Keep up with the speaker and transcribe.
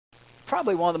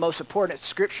probably one of the most important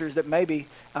scriptures that maybe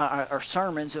or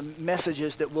sermons and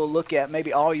messages that we'll look at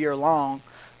maybe all year long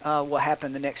will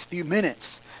happen the next few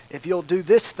minutes. If you'll do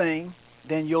this thing,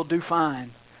 then you'll do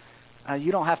fine. You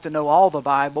don't have to know all the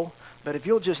Bible, but if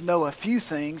you'll just know a few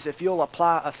things, if you'll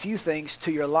apply a few things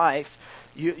to your life,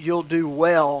 you'll do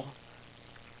well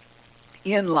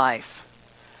in life.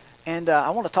 And I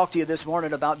want to talk to you this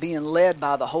morning about being led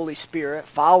by the Holy Spirit,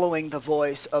 following the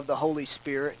voice of the Holy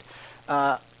Spirit,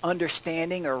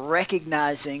 understanding or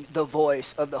recognizing the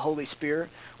voice of the Holy Spirit.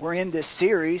 We're in this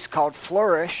series called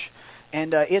Flourish,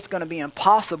 and it's going to be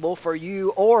impossible for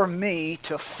you or me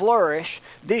to flourish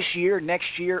this year,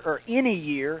 next year, or any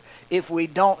year if we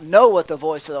don't know what the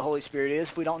voice of the Holy Spirit is,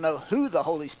 if we don't know who the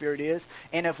Holy Spirit is,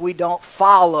 and if we don't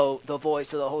follow the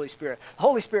voice of the Holy Spirit. The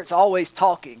Holy Spirit's always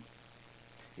talking.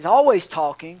 He's always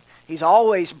talking, he's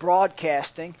always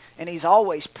broadcasting, and he's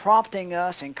always prompting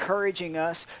us, encouraging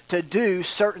us to do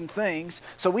certain things.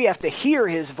 So we have to hear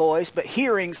his voice, but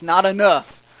hearing's not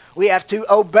enough. We have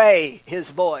to obey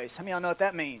his voice. How many of y'all know what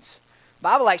that means? The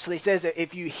Bible actually says that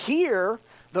if you hear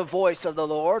the voice of the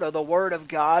Lord or the word of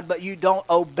God, but you don't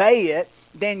obey it,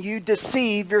 then you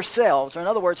deceive yourselves. Or in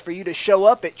other words, for you to show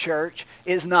up at church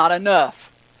is not enough.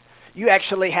 You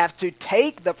actually have to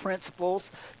take the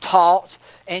principles taught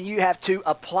and you have to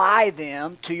apply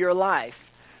them to your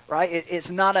life, right? It's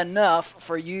not enough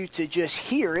for you to just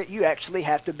hear it. You actually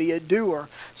have to be a doer.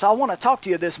 So I want to talk to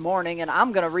you this morning, and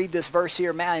I'm going to read this verse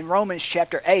here in Romans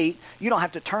chapter 8. You don't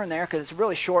have to turn there because it's a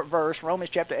really short verse. Romans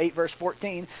chapter 8, verse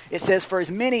 14. It says, "For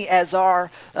as many as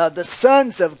are the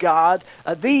sons of God,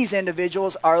 these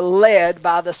individuals are led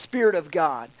by the Spirit of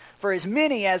God. For as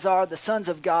many as are the sons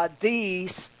of God,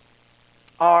 these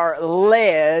are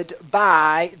led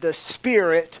by the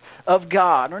Spirit of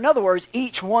God." Or in other words,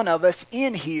 each one of us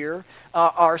in here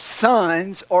are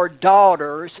sons or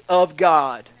daughters of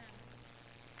God.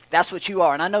 That's what you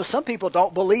are. And I know some people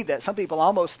don't believe that. Some people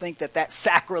almost think that that's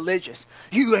sacrilegious.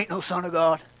 You ain't no son of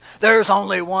God. There's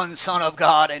only one Son of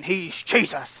God, and he's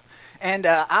Jesus. And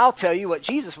I'll tell you what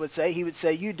Jesus would say. He would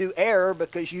say, you do error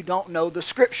because you don't know the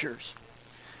Scriptures.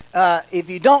 If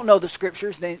you don't know the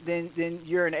Scriptures, then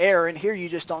you're in error. And here you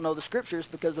just don't know the Scriptures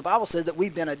because the Bible says that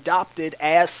we've been adopted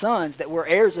as sons, that we're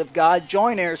heirs of God,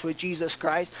 joint heirs with Jesus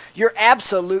Christ. You're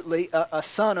absolutely a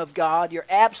son of God. You're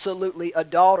absolutely a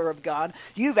daughter of God.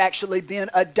 You've actually been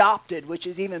adopted, which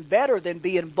is even better than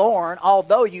being born,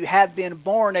 although you have been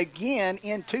born again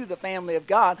into the family of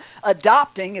God.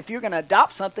 Adopting, if you're going to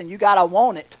adopt something, you got to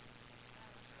want it.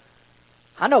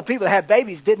 I know people that have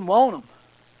babies didn't want them.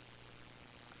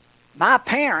 My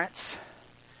parents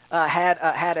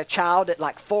had a child at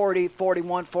like 40,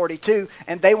 41, 42,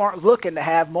 and they weren't looking to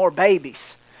have more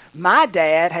babies. My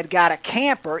dad had got a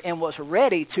camper and was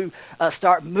ready to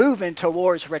start moving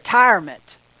towards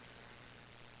retirement.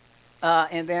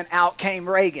 And then out came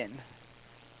Reagan.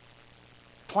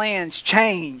 Plans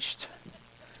changed.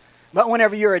 But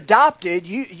whenever you're adopted,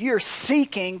 you're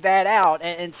seeking that out.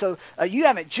 And so you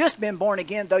haven't just been born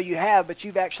again, though you have, but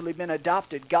you've actually been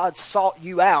adopted. God sought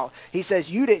you out. He says,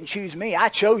 you didn't choose me, I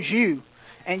chose you.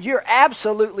 And you're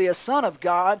absolutely a son of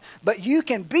God, but you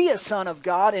can be a son of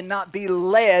God and not be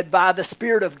led by the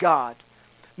Spirit of God.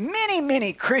 Many,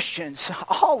 many Christians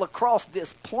all across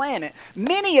this planet,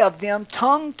 many of them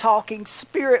tongue-talking,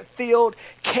 spirit-filled,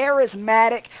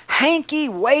 charismatic,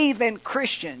 hanky-waving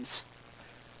Christians,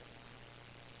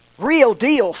 real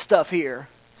deal stuff here,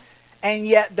 and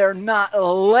yet they're not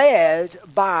led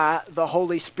by the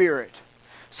Holy Spirit.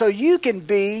 So you can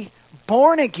be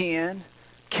born again,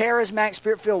 charismatic,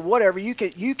 spirit-filled, whatever. You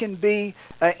can be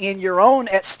in your own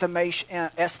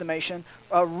estimation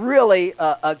really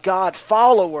a God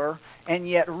follower, and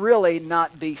yet really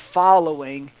not be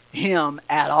following Him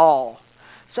at all.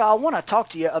 So I want to talk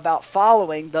to you about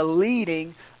following the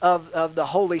leading of the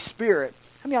Holy Spirit.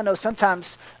 How many of y'all know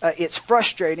sometimes it's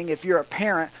frustrating if you're a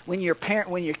parent when your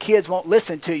kids won't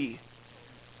listen to you?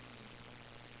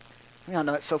 How many of y'all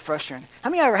know it's so frustrating? How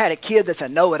many of y'all ever had a kid that's a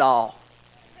know-it-all?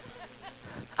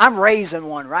 I'm raising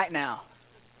one right now.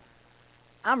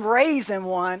 I'm raising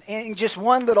one in just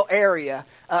one little area.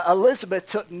 Elizabeth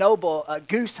took Noble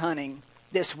goose hunting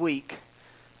this week.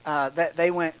 They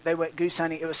went goose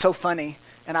hunting. It was so funny,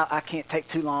 and I can't take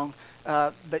too long.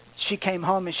 But she came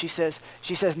home and she says,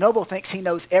 Noble thinks he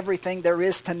knows everything there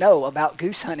is to know about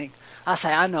goose hunting. I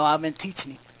say, I know, I've been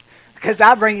teaching him. Because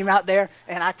I bring him out there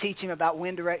and I teach him about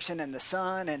wind direction and the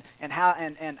sun and how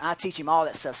and I teach him all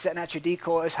that stuff, setting out your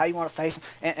decoys, how you want to face them,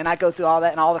 and I go through all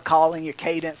that and all the calling, your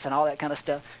cadence and all that kind of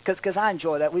stuff. Because I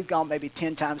enjoy that. We've gone maybe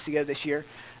 10 times together this year.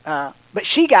 But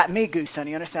she got me goose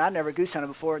hunting. You understand? I never goose hunted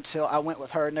before until I went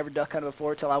with her. Never duck hunted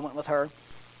before until I went with her.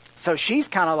 So she's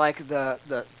kind of like the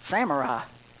samurai.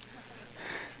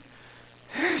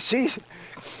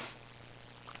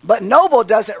 But Noble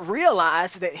doesn't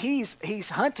realize that he's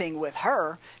hunting with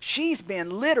her. She's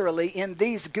been literally in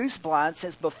these goose blinds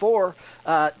since before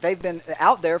they've been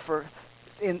out there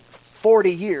in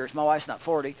 40 years. My wife's not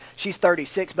 40. She's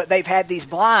 36, but they've had these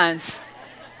blinds.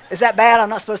 Is that bad? I'm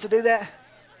not supposed to do that?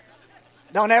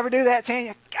 Don't ever do that,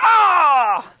 Tanya.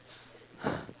 Oh!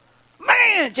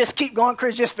 Man, just keep going,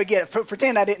 Chris. Just forget it.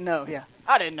 Pretend I didn't know. Yeah,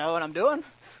 I didn't know what I'm doing.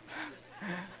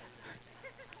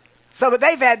 So, but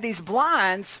they've had these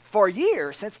blinds for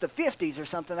years, since the 50s or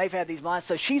something. They've had these blinds.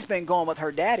 So she's been going with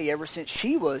her daddy ever since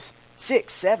she was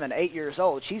 6, 7, 8 years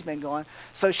old. She's been going.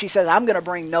 So she says, I'm going to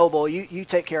bring Noble. You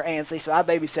take care of Ansley. So I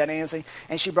babysat Ansley,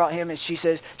 and she brought him, and she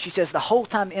says the whole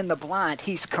time in the blind,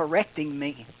 he's correcting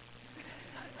me.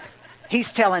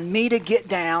 He's telling me to get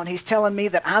down. He's telling me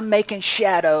that I'm making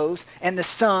shadows and the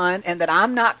sun, and that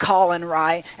I'm not calling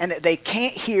right, and that they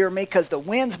can't hear me because the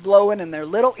wind's blowing in their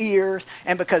little ears,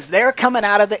 and because they're coming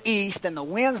out of the east and the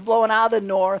wind's blowing out of the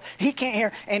north. He can't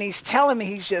hear. And he's telling me,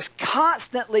 he's just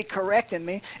constantly correcting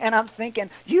me. And I'm thinking,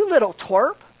 you little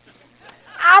twerp,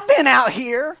 I've been out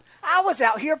here. I was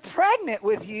out here pregnant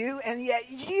with you, and yet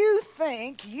you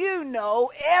think you know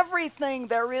everything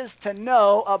there is to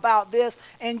know about this,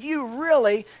 and you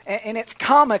really, and it's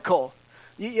comical.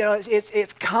 You know,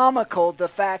 it's comical, the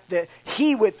fact that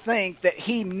he would think that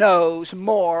he knows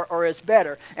more or is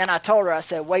better. And I told her, I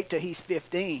said, wait till he's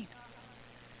 15.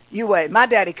 You wait. My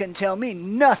daddy couldn't tell me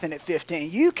nothing at 15.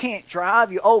 You can't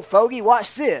drive, you old fogey.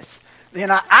 Watch this. You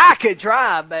know, I could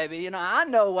drive, baby. You know, I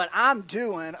know what I'm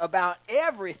doing about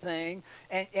everything.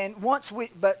 And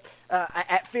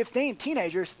at 15,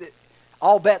 teenagers,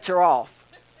 all bets are off.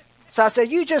 So I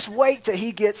said, you just wait till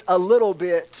he gets a little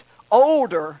bit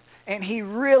older, and he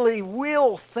really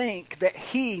will think that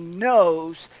he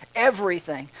knows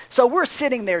everything. So we're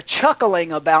sitting there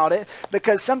chuckling about it,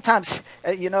 because sometimes,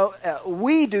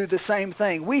 we do the same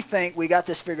thing. We think we got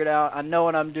this figured out. I know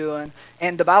what I'm doing.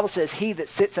 And the Bible says, he that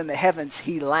sits in the heavens,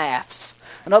 he laughs.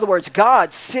 In other words,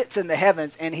 God sits in the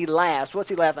heavens and he laughs. What's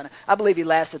he laughing at? I believe he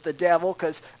laughs at the devil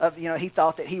because he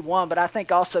thought that he won. But I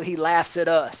think also he laughs at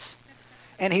us.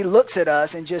 And he looks at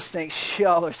us and just thinks,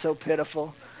 y'all are so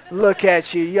pitiful. Look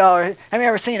at you. Have you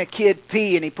ever seen a kid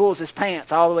pee and he pulls his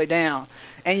pants all the way down?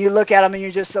 And you look at him and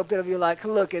you're just so pitiful. You're like,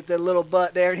 look at the little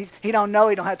butt there. And he don't know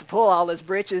he don't have to pull all his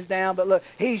britches down. But look,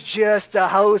 he's just a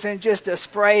hosing, just a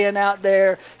spraying out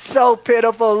there. So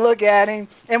pitiful. Look at him.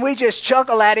 And we just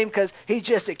chuckle at him because he's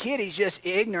just a kid. He's just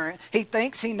ignorant. He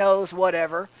thinks he knows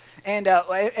whatever. And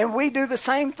we do the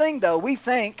same thing, though. We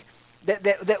think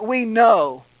that we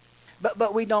know,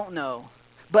 but we don't know.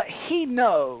 But he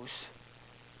knows.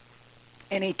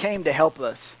 And he came to help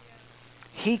us.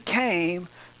 He came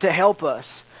to help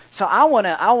us. So I want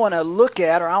to look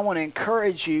at, or I want to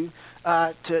encourage you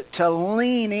to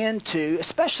lean into,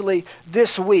 especially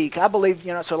this week. I believe,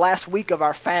 so last week of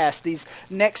our fast, these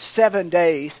next 7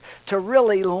 days, to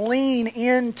really lean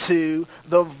into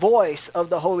the voice of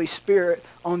the Holy Spirit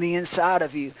on the inside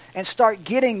of you and start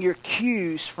getting your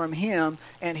cues from him,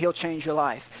 and he'll change your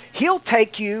life. He'll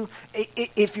take you,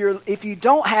 if you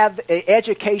don't have an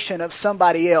education of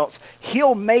somebody else,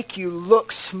 he'll make you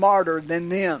look smarter than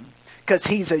them because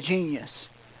he's a genius.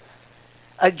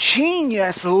 A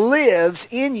genius lives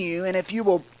in you, and if you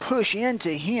will push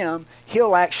into him,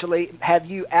 he'll actually have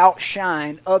you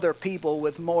outshine other people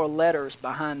with more letters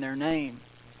behind their name.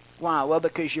 Why? Well,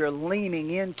 because you're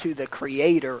leaning into the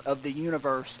creator of the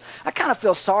universe. I kind of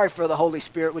feel sorry for the Holy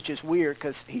Spirit, which is weird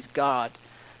because he's God.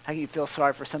 How can you feel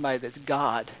sorry for somebody that's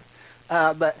God?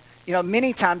 But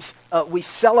many times we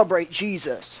celebrate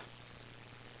Jesus.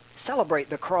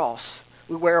 Celebrate the cross.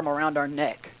 We wear them around our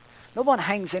neck. No one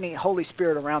hangs any Holy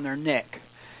Spirit around their neck.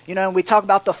 And we talk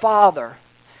about the Father.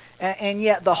 And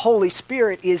yet the Holy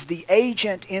Spirit is the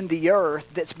agent in the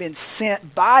earth that's been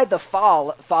sent by the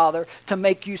Father to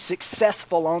make you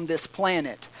successful on this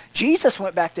planet. Jesus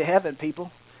went back to heaven,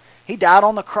 people. He died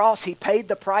on the cross. He paid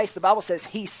the price. The Bible says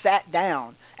he sat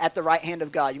down at the right hand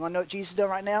of God. You want to know what Jesus is doing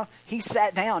right now? He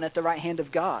sat down at the right hand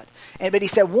of God. But he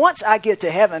said, once I get to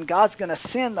heaven, God's going to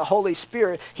send the Holy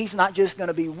Spirit. He's not just going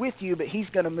to be with you, but he's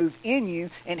going to move in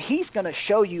you, and he's going to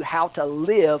show you how to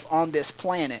live on this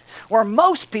planet. Where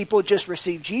most people just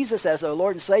receive Jesus as their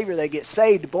Lord and Savior, they get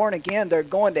saved, born again, they're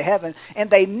going to heaven, and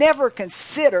they never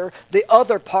consider the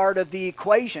other part of the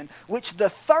equation, which the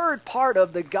third part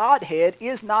of the Godhead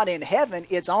is not in heaven,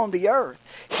 it's on the earth.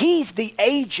 He's the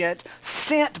agent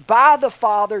sent by the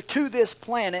Father to this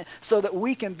planet so that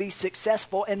we can be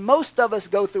successful. And most of us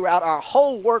go throughout our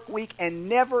whole work week and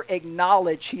never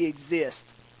acknowledge he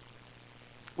exists.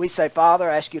 We say, Father,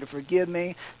 I ask you to forgive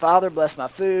me. Father, bless my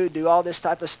food. Do all this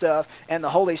type of stuff. And the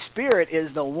Holy Spirit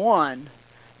is the one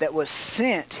that was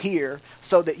sent here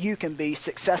so that you can be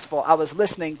successful. I was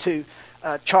listening to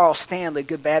Charles Stanley,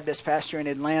 good Baptist pastor in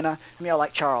Atlanta. I mean, I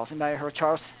like Charles. Anybody heard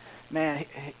Charles? Man,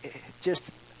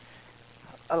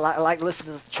 I like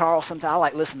listening to Charles sometimes. I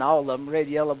like listening to all of them. Red,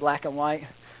 yellow, black, and white.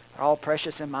 They're all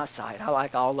precious in my sight. I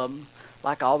like all of them.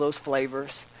 Like all those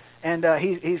flavors. And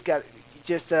he's got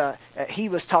just, he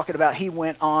was talking about, he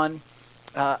went on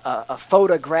a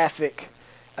photographic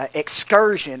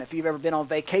excursion. If you've ever been on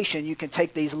vacation, you can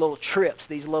take these little trips,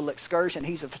 these little excursions.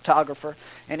 He's a photographer,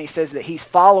 and he says that he's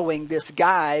following this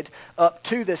guide up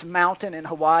to this mountain in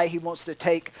Hawaii. He wants to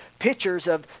take pictures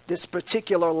of this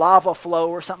particular lava flow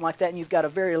or something like that, and you've got a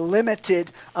very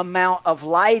limited amount of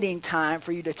lighting time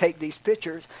for you to take these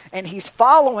pictures. And he's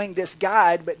following this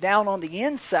guide, but down on the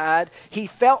inside, he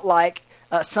felt like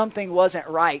something wasn't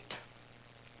right.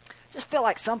 Just feel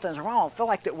like something's wrong. Feel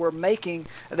like that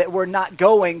we're not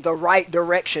going the right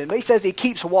direction. But he says he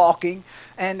keeps walking,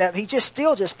 and he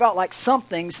still felt like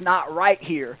something's not right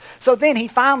here. So then he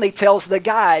finally tells the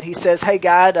guide, he says, hey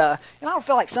guide, I don't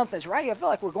feel like something's right here. I feel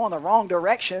like we're going the wrong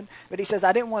direction. But he says,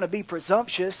 I didn't want to be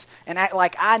presumptuous and act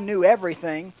like I knew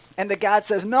everything. And the guide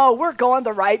says, no, we're going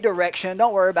the right direction.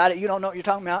 Don't worry about it. You don't know what you're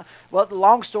talking about. Well,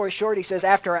 long story short, he says,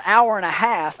 after an hour and a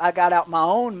half, I got out my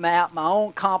own map, my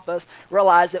own compass,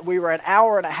 realized that we were an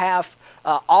hour and a half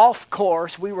off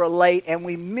course. We were late, and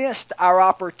we missed our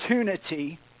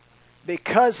opportunity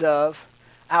because of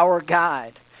our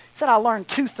guide. He said, I learned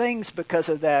two things because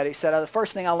of that. He said, the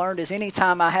first thing I learned is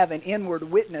anytime I have an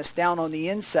inward witness down on the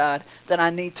inside, then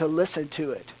I need to listen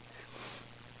to it.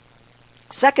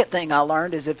 Second thing I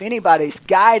learned is if anybody's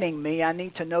guiding me, I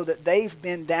need to know that they've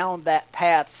been down that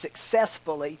path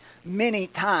successfully many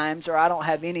times, or I don't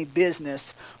have any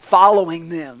business following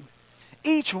them.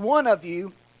 Each one of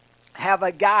you have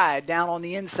a guide down on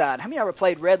the inside. How many of you ever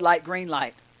played red light, green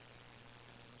light?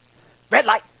 Red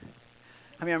light.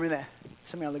 How many of you remember that?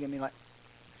 Some of you look at me like,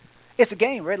 it's a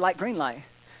game, red light, green light.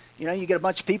 You know, you get a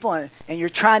bunch of people and you're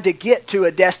trying to get to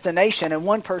a destination, and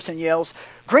one person yells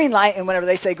green light, and whenever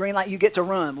they say green light, you get to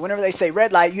run. Whenever they say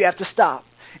red light, you have to stop.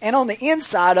 And on the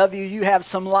inside of you, you have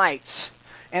some lights,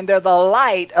 and they're the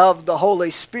light of the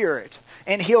Holy Spirit.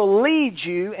 And He'll lead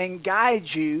you and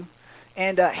guide you,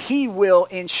 and He will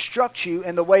instruct you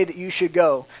in the way that you should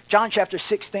go. John chapter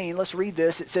 16, let's read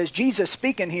this. It says, Jesus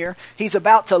speaking here, He's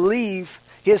about to leave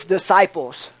His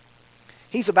disciples.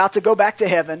 He's about to go back to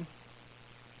heaven.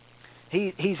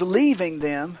 He's leaving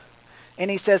them, and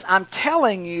He says, I'm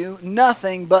telling you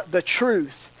nothing but the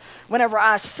truth. Whenever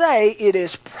I say it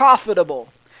is profitable,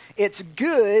 it's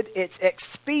good, it's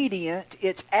expedient,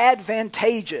 it's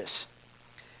advantageous.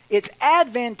 It's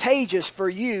advantageous for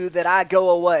you that I go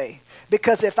away.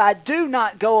 Because if I do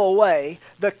not go away,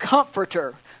 the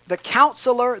Comforter, the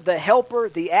Counselor, the Helper,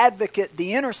 the Advocate,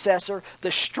 the Intercessor,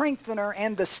 the Strengthener,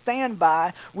 and the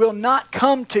Standby will not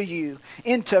come to you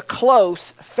into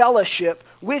close fellowship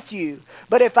with you.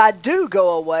 But if I do go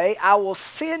away, I will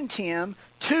send Him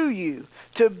to you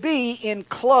to be in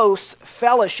close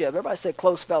fellowship. Everybody say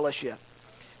close fellowship.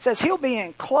 It says He'll be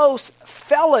in close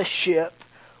fellowship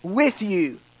with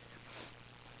you.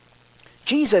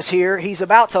 Jesus here, He's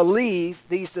about to leave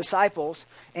these disciples,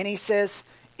 and He says,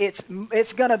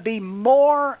 it's going to be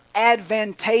more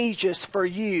advantageous for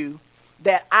you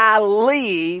that I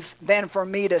leave than for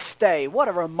me to stay. What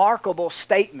a remarkable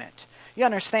statement. You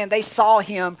understand, they saw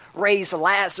Him raise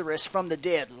Lazarus from the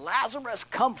dead. Lazarus,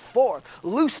 come forth.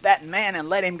 Loose that man and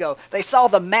let him go. They saw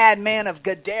the madman of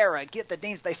Gadara get the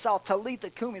demons. They saw Talitha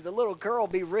Kumi, the little girl,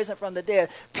 be risen from the dead.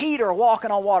 Peter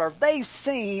walking on water. They've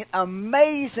seen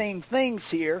amazing things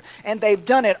here, and they've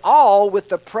done it all with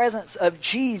the presence of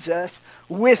Jesus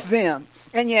with them.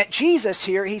 And yet Jesus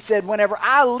here, He said, whenever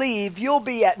I leave, you'll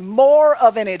be at more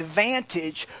of an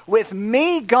advantage with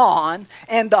me gone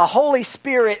and the Holy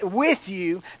Spirit with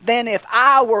you than if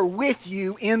I were with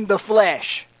you in the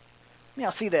flesh. Now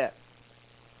see that.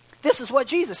 This is what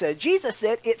Jesus said. Jesus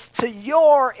said, it's to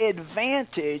your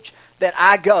advantage that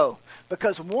I go.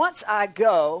 Because once I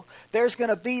go, there's going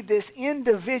to be this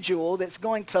individual that's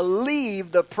going to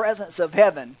leave the presence of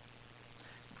heaven.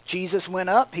 Jesus went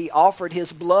up. He offered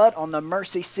His blood on the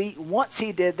mercy seat. Once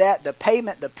He did that, the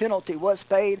payment, the penalty was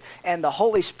paid, and the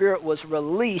Holy Spirit was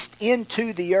released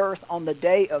into the earth on the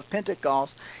day of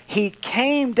Pentecost. He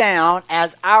came down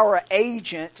as our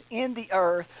agent in the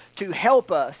earth to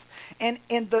help us. And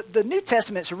in the New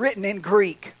Testament's written in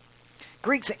Greek.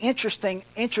 Greek's an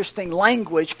interesting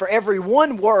language. For every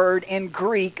one word in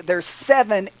Greek, there's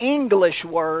 7 English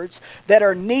words that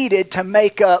are needed to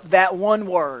make up that one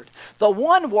word. The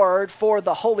one word for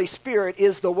the Holy Spirit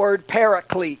is the word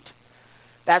paraclete.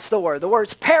 That's the word. The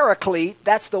word's paraclete.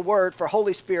 That's the word for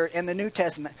Holy Spirit in the New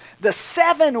Testament. The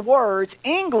 7 words,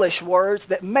 English words,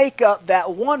 that make up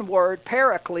that one word,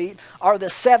 paraclete, are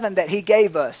the 7 that he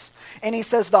gave us. And he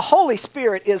says the Holy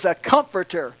Spirit is a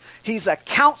comforter. He's a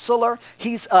counselor.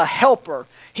 He's a helper.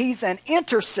 He's an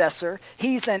intercessor.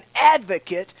 He's an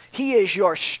advocate. He is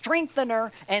your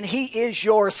strengthener, and he is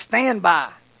your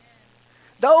standby.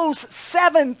 Those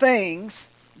 7 things,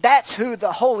 that's who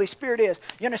the Holy Spirit is.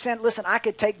 You understand? Listen, I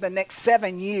could take the next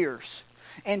 7 years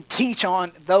and teach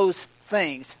on those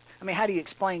things. I mean, how do you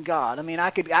explain God? I mean,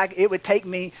 it would take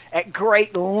me at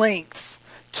great lengths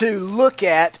to look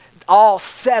at all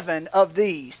 7 of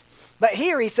these. But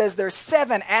here he says there's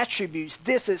 7 attributes.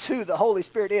 This is who the Holy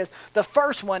Spirit is. The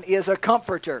first one is a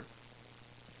comforter.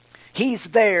 He's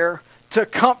there to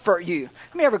comfort you.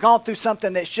 Have you ever gone through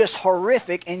something that's just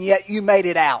horrific and yet you made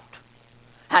it out?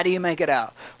 How do you make it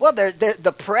out? Well,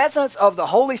 the presence of the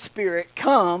Holy Spirit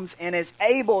comes and is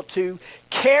able to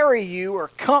carry you or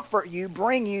comfort you,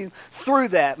 bring you through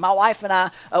that. My wife and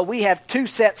I, we have 2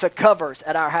 sets of covers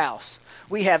at our house.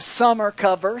 We have summer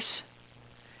covers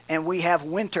and we have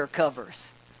winter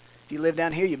covers. If you live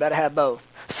down here, you better have both.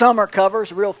 Summer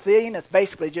covers, real thin. It's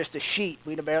basically just a sheet.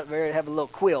 We barely have a little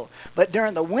quilt. But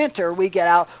during the winter, we get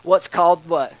out what's called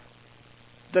what?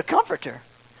 The comforter.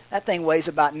 That thing weighs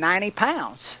about 90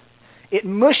 pounds. It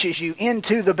mushes you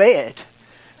into the bed.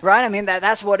 Right? I mean,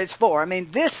 that's what it's for. I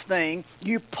mean, this thing,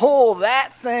 you pull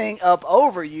that thing up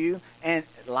over you, and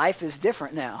life is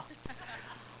different now.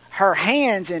 Her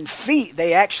hands and feet,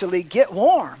 they actually get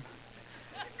warm.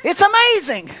 It's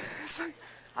amazing.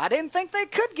 I didn't think they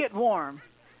could get warm.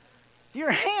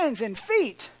 Your hands and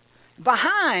feet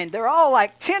behind, they're all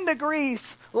like 10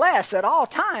 degrees less at all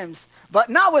times,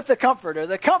 but not with the comforter.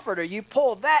 The comforter, you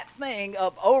pull that thing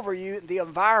up over you, the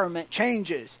environment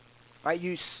changes. Right?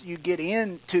 You get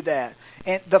into that.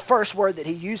 And the first word that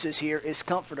he uses here is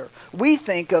comforter. We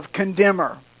think of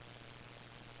condemner.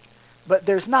 But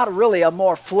there's not really a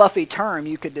more fluffy term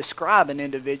you could describe an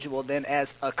individual than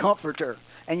as a comforter.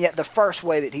 And yet the first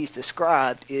way that he's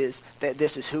described is that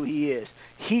this is who he is.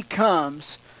 He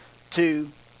comes to,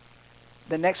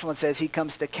 the next one says he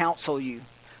comes to counsel you.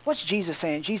 What's Jesus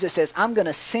saying? Jesus says, I'm going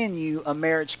to send you a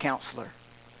marriage counselor.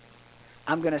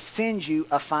 I'm going to send you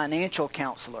a financial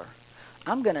counselor.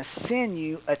 I'm going to send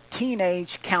you a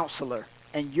teenage counselor,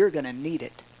 and you're going to need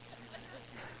it.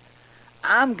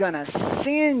 I'm going to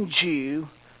send you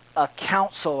a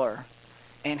counselor,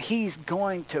 and he's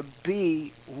going to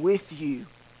be with you.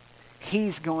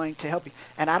 He's going to help you.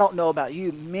 And I don't know about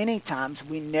you, many times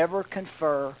we never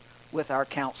confer with our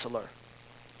counselor,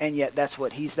 and yet that's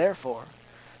what he's there for.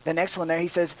 The next one there, he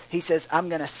says, I'm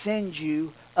going to send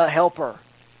you a helper.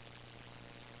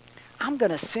 I'm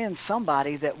going to send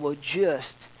somebody that will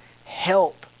just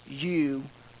help you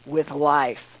with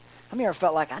life. How many ever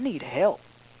felt like I need help?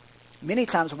 Many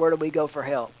times, where do we go for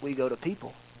help? We go to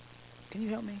people. Can you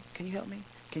help me? Can you help me?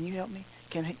 Can you help me?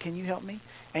 Can you help me?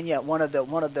 And yet, one of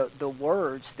the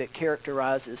words that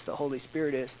characterizes the Holy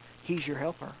Spirit is He's your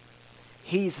helper.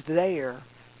 He's there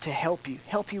to help you.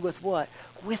 Help you with what?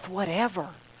 With whatever.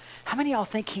 How many of y'all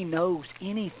think He knows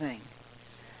anything?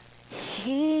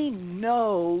 He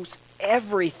knows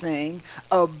everything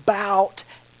about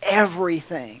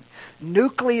everything.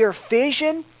 Nuclear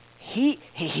fission,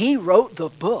 he wrote the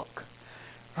book.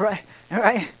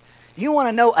 Right? You want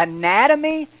to know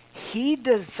anatomy? He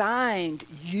designed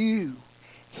you.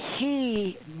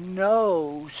 He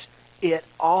knows it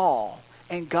all.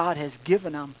 And God has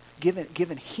given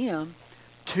him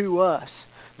to us.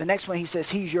 The next one, he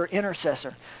says, he's your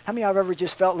intercessor. How many of y'all have ever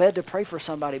just felt led to pray for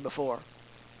somebody before?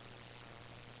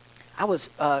 I was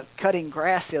cutting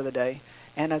grass the other day,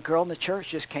 and a girl in the church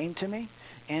just came to me,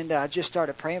 and I just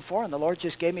started praying for her, and the Lord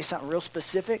just gave me something real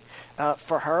specific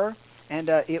for her, and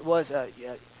it was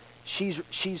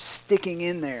she's sticking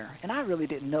in there, and I really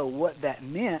didn't know what that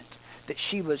meant, that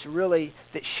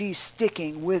she's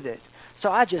sticking with it.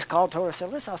 So I just called to her and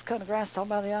said, listen, I was cutting the grass,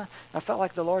 talking about the eye. I felt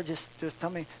like the Lord just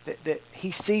told me that He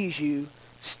sees you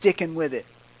sticking with it,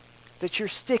 that you're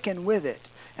sticking with it.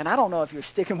 And I don't know if you're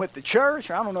sticking with the church,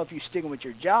 or I don't know if you're sticking with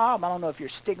your job. I don't know if you're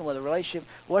sticking with a relationship.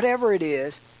 Whatever it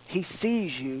is, He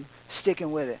sees you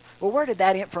sticking with it. Well, where did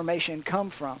that information come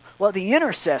from? Well, the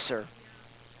intercessor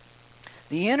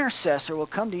will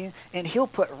come to you, and he'll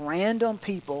put random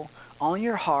people on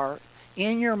your heart,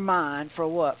 in your mind, for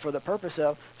what? For the purpose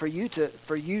of for you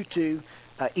to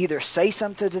either say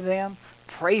something to them,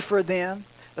 pray for them.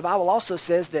 The Bible also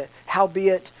says that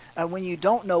howbeit when you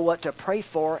don't know what to pray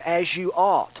for as you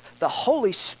ought, the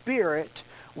Holy Spirit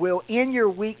will, in your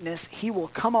weakness, He will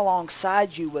come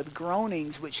alongside you with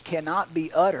groanings which cannot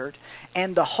be uttered,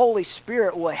 and the Holy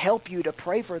Spirit will help you to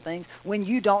pray for things when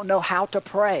you don't know how to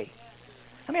pray.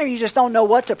 I mean, you just don't know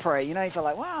what to pray. You know, you feel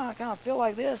like, well, I kind of feel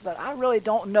like this, but I really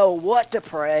don't know what to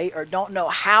pray or don't know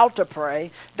how to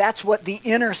pray. That's what the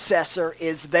intercessor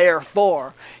is there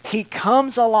for. He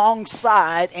comes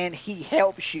alongside and he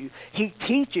helps you. He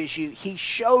teaches you. He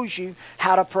shows you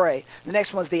how to pray. The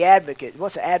next one's the advocate.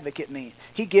 What's the advocate mean?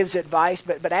 He gives advice,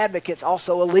 but advocate's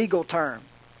also a legal term.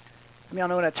 I mean, I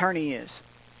know what an attorney is.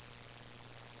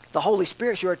 The Holy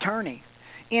Spirit's your attorney.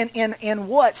 In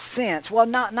what sense? Well,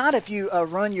 not if you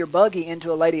run your buggy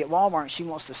into a lady at Walmart and she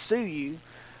wants to sue you.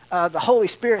 The Holy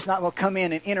Spirit's not going to come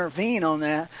in and intervene on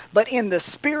that. But in the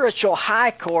spiritual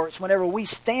high courts, whenever we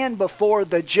stand before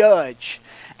the judge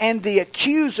and the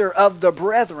accuser of the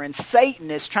brethren,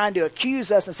 Satan, is trying to accuse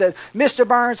us and says, Mr.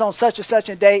 Burns, on such and such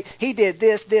a date, he did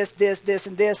this,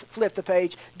 and this, flip the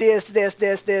page, this,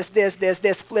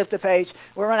 flip the page.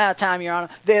 We're running out of time, Your Honor.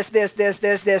 This,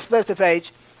 flip the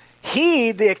page.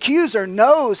 He, the accuser,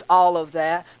 knows all of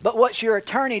that, but what's your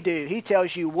attorney do? He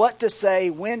tells you what to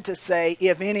say, when to say,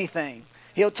 if anything.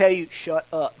 He'll tell you, shut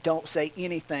up, don't say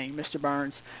anything, Mr.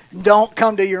 Burns. Don't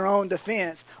come to your own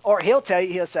defense. Or he'll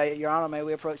say, Your Honor, may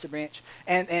we approach the bench?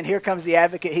 And here comes the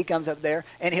advocate. He comes up there,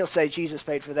 and he'll say, Jesus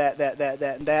paid for that,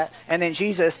 and that. And then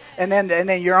Jesus, and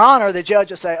then Your Honor, the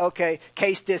judge will say, okay,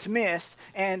 case dismissed.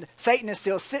 And Satan is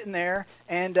still sitting there,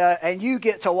 and you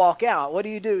get to walk out. What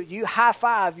do? You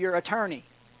high-five your attorney,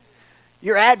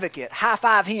 your advocate.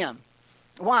 High-five him.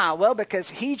 Why? Well, because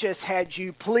he just had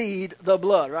you plead the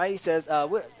blood, right? He says,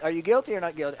 are you guilty or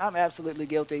not guilty? I'm absolutely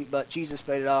guilty, but Jesus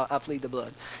paid it all. I plead the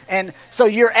blood. And so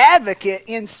your advocate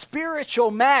in spiritual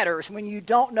matters, when you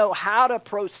don't know how to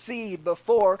proceed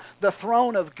before the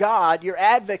throne of God, your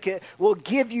advocate will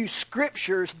give you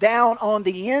scriptures down on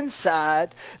the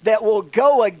inside that will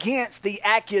go against the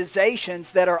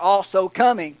accusations that are also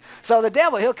coming. So the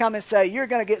devil, he'll come and say, you're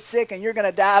going to get sick and you're going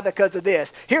to die because of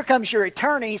this. Here comes your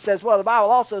attorney. He says, well, the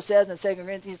Bible also says in 2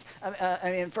 Corinthians,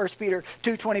 in 1 Peter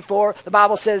 2:24, the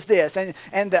Bible says this, and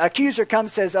the accuser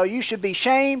comes and says, oh, you should be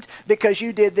shamed because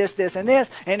you did this, and this,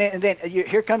 and then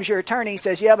here comes your attorney. He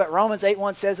says, yeah, but Romans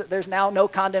 8:1 says that there's now no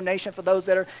condemnation for those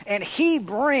that are, and he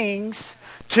brings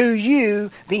to you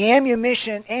the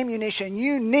ammunition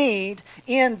you need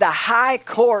in the high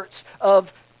courts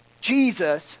of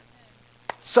Jesus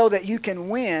so that you can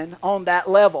win on that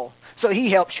level. So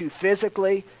he helps you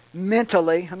physically,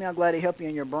 mentally. I mean, I'm glad he helped you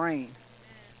in your brain.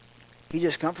 He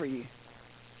just comforts you.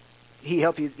 He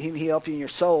help you in your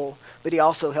soul, but he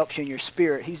also helps you in your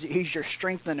spirit. He's your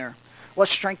strengthener. What's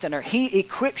strengthener? He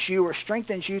equips you or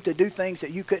strengthens you to do things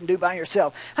that you couldn't do by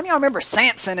yourself. How many of y'all remember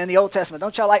Samson in the Old Testament?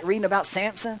 Don't y'all like reading about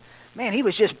Samson? Man, he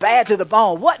was just bad to the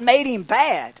bone. What made him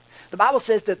bad? The Bible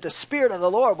says that the Spirit of the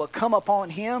Lord would come upon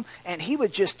him and he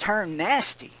would just turn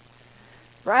nasty.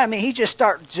 Right? I mean, he just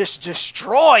started just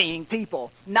destroying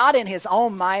people. Not in his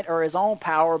own might or his own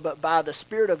power, but by the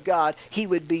Spirit of God, he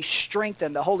would be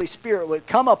strengthened. The Holy Spirit would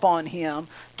come upon him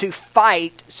to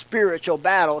fight spiritual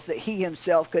battles that he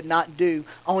himself could not do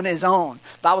on his own.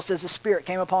 The Bible says the Spirit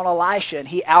came upon Elisha and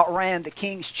he outran the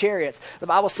king's chariots. The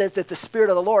Bible says that the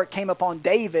Spirit of the Lord came upon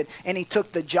David and he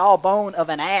took the jawbone of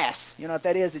an ass. You know what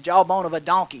that is? The jawbone of a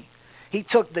donkey. He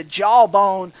took the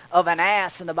jawbone of an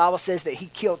ass, and the Bible says that he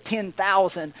killed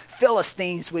 10,000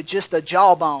 Philistines with just the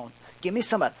jawbone. Give me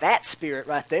some of that spirit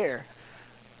right there.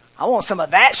 I want some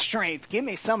of that strength. Give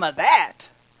me some of that.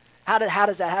 How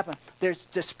does that happen? There's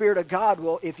the Spirit of God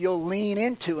will, if you'll lean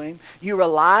into him, you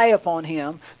rely upon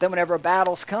him, then whenever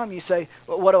battles come, you say,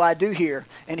 well, what do I do here?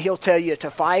 And he'll tell you to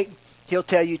fight. He'll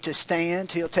tell you to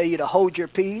stand. He'll tell you to hold your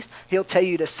peace. He'll tell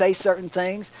you to say certain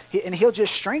things, and he'll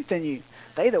just strengthen you.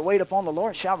 They that wait upon the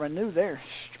Lord shall renew their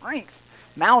strength.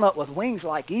 Mount up with wings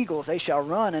like eagles. They shall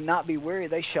run and not be weary.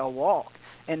 They shall walk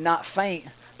and not faint.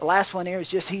 The last one here is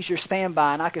just he's your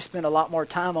standby, and I could spend a lot more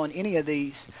time on any of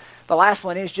these. The last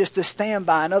one is just to stand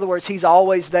by. In other words, he's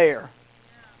always there.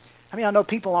 I mean, I know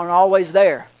people aren't always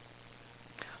there.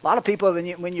 A lot of people,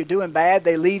 when you're doing bad,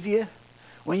 they leave you.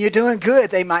 When you're doing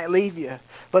good, they might leave you.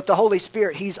 But the Holy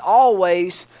Spirit, he's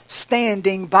always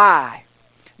standing by.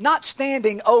 Not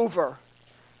standing over,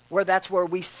 where that's where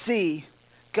we see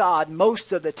God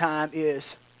most of the time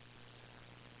is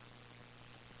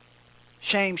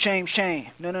shame, shame, shame.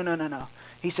 No.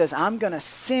 He says, I'm going to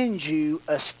send you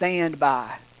a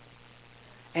standby.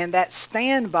 And that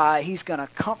standby, He's going to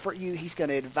comfort you. He's going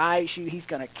to advise you. He's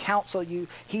going to counsel you.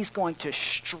 He's going to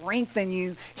strengthen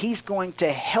you. He's going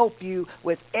to help you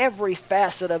with every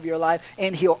facet of your life.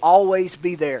 And He'll always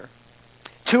be there.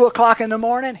 2 o'clock in the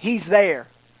morning, He's there.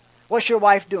 What's your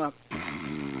wife doing?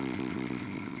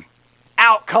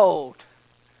 Out cold.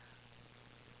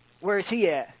 Where's He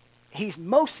at? He's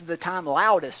most of the time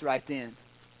loudest right then.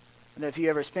 And if you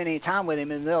ever spend any time with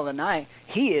Him in the middle of the night,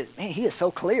 He is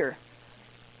so clear.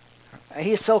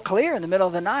 He is so clear in the middle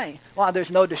of the night. Well,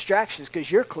 there's no distractions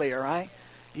because you're clear, right?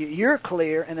 You're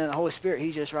clear, and then the Holy Spirit,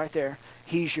 He's just right there.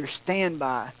 He's your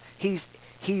standby.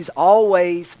 He's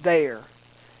always there.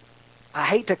 I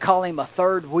hate to call Him a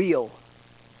third wheel,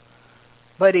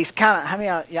 but He's kind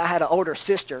of, I had an older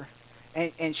sister,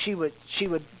 and she would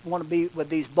want to be with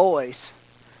these boys,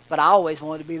 but I always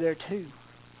wanted to be there too,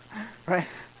 right?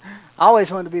 I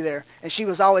always wanted to be there, and she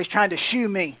was always trying to shoo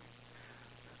me.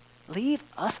 Leave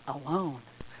us alone.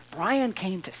 Brian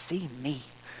came to see me,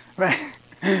 right?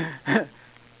 And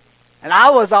I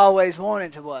was always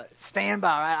wanting to what? Stand by,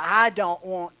 right? I don't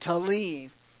want to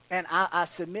leave. And I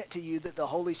submit to you that the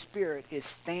Holy Spirit is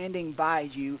standing by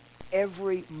you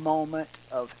every moment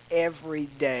of every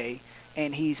day,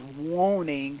 and He's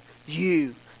wanting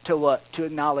you to what? To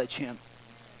acknowledge Him.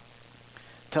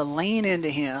 To lean into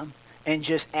Him and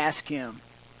just ask Him.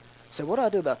 So what do I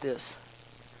do about this?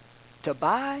 To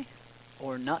buy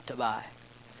or not to buy?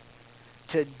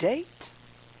 To date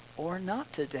or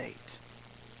not to date?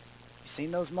 You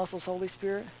seen those muscles, Holy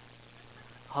Spirit?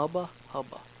 Hubba,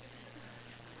 hubba.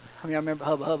 How many of y'all remember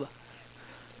hubba, hubba?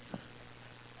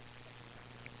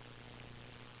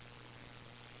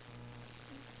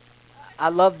 I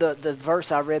love the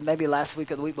verse I read maybe last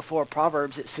week or the week before,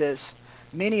 Proverbs. It says,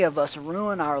 many of us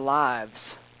ruin our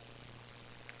lives.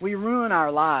 We ruin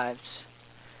our lives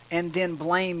and then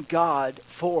blame God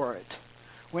for it,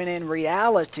 when in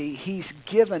reality, He's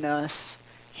given us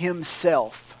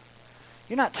Himself.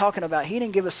 You're not talking about, He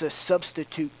didn't give us a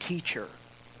substitute teacher.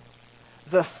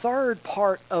 The third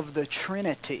part of the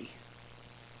Trinity,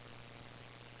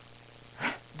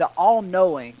 the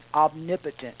all-knowing,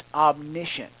 omnipotent,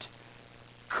 omniscient,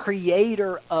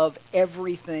 creator of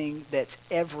everything that's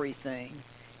everything,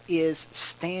 is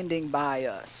standing by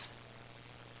us,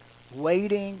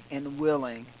 waiting and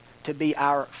willing to be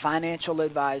our financial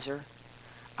advisor,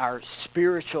 our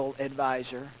spiritual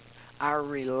advisor, our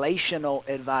relational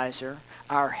advisor,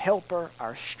 our helper,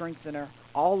 our strengthener,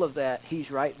 all of that. He's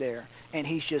right there. And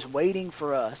He's just waiting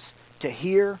for us to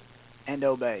hear and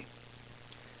obey.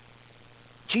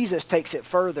 Jesus takes it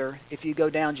further. If you go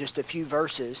down just a few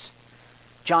verses,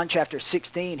 John chapter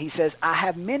 16, He says, I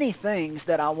have many things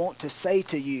that I want to say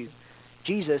to you.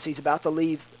 Jesus, He's about to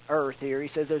leave earth here. He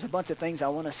says, there's a bunch of things I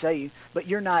want to say to you, but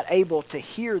you're not able to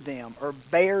hear them or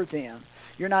bear them.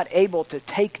 You're not able to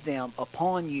take them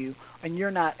upon you, and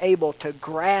you're not able to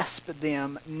grasp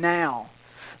them now.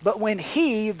 But when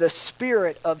He, the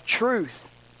Spirit of truth,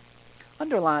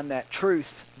 underline that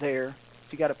truth there, if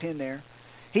you got a pen there.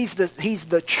 He's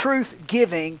the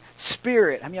truth-giving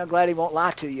Spirit. I mean, I'm glad He won't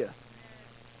lie to you.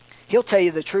 He'll tell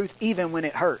you the truth even when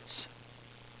it hurts.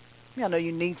 I know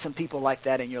you need some people like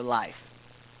that in your life.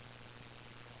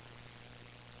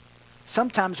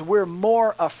 Sometimes we're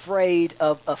more afraid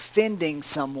of offending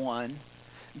someone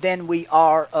than we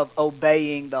are of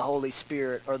obeying the Holy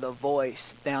Spirit or the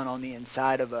voice down on the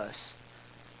inside of us.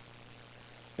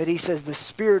 But He says the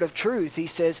Spirit of truth, He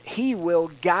says He will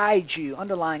guide you.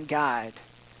 Underline guide.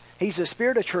 He's the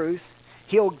Spirit of truth.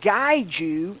 He'll guide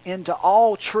you into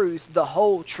all truth, the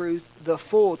whole truth, the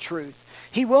full truth.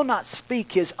 He will not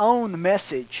speak His own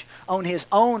message on His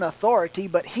own authority,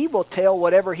 but He will tell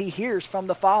whatever He hears from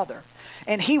the Father.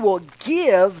 And He will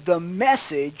give the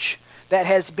message that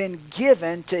has been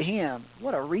given to Him.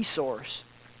 What a resource.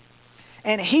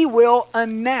 And He will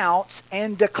announce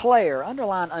and declare,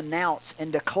 underline announce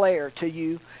and declare to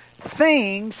you,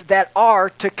 things that are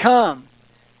to come.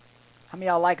 How many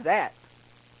of y'all like that?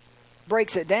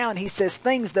 Breaks it down. He says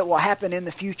things that will happen in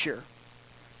the future.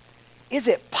 Is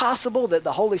it possible that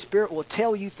the Holy Spirit will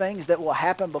tell you things that will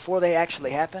happen before they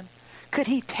actually happen? Could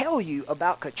He tell you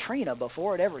about Katrina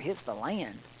before it ever hits the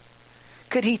land?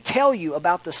 Could He tell you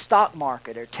about the stock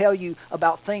market, or tell you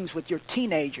about things with your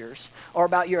teenagers, or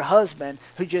about your husband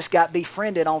who just got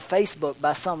befriended on Facebook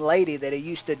by some lady that he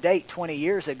used to date 20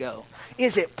 years ago?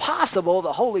 Is it possible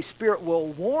the Holy Spirit will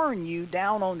warn you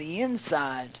down on the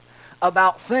inside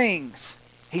about things?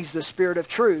 He's the Spirit of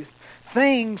truth.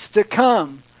 Things to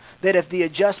come that if the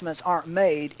adjustments aren't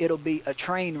made, it'll be a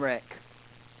train wreck.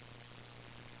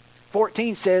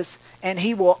 14 says, and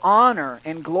He will honor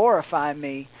and glorify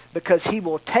me, because he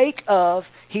will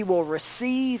he will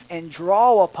receive and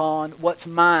draw upon what's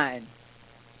mine.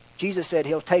 Jesus said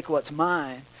he'll take what's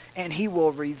mine and he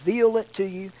will reveal it to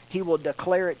you. He will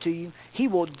declare it to you. He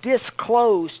will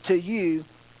disclose to you.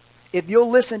 If you'll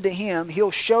listen to him,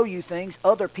 he'll show you things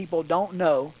other people don't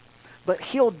know. But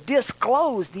he'll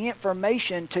disclose the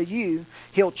information to you.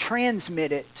 He'll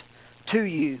transmit it to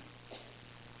you.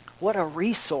 What a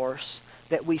resource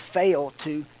that we fail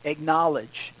to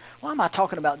acknowledge. Why am I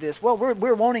talking about this? Well,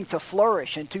 we're wanting to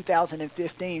flourish in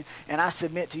 2015, and I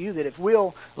submit to you that if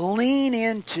we'll lean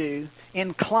into,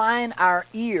 incline our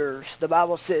ears, the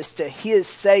Bible says, to his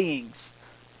sayings,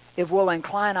 if we'll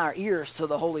incline our ears to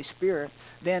the Holy Spirit,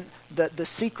 then the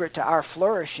secret to our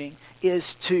flourishing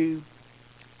is to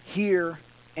hear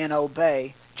and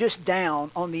obey, just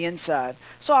down on the inside.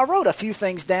 So I wrote a few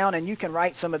things down, and you can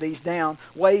write some of these down,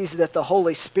 ways that the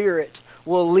Holy Spirit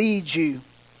will lead you.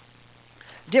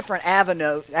 Different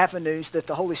avenues that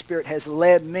the Holy Spirit has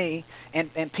led me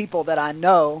and people that I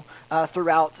know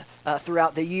throughout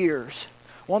the years.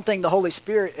 One thing the Holy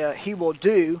Spirit, he will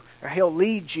do, or he'll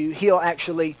lead you, he'll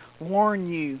actually warn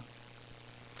you.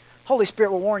 Holy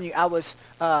Spirit will warn you. I was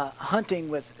hunting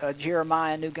with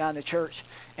Jeremiah, a new guy in the church,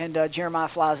 and Jeremiah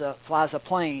flies a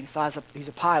plane. He's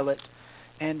a pilot,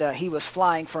 and he was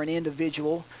flying for an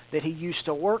individual that he used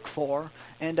to work for.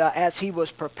 And as he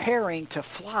was preparing to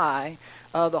fly,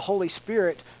 the Holy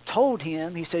Spirit told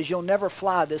him, he says, "You'll never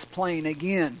fly this plane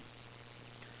again."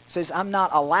 He says, "I'm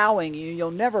not allowing you.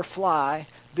 You'll never fly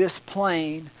this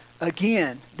plane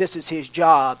again." This is his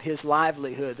job, his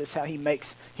livelihood. That's how he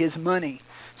makes his money.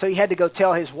 So he had to go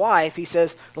tell his wife. He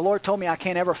says, "The Lord told me I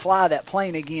can't ever fly that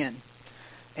plane again."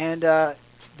 And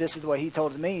this is the way he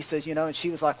told it to me. He says, and she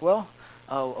was like, "Well,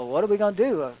 what are we going to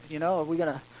do? Are we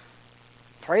going to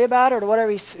pray about it or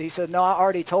whatever?" He said, "No, I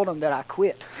already told him that I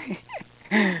quit."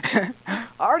 I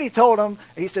already told him.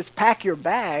 He says, "Pack your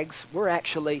bags. We're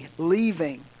actually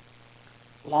leaving."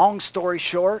 Long story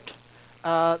short,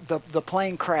 the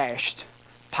plane crashed.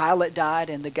 Pilot died,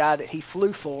 and the guy that he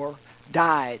flew for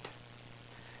died.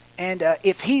 And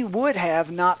if he would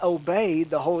have not obeyed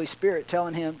the Holy Spirit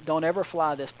telling him, "Don't ever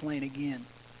fly this plane again,"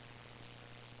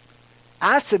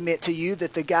 I submit to you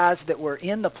that the guys that were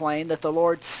in the plane, that the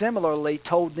Lord similarly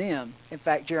told them. In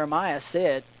fact, Jeremiah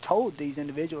told these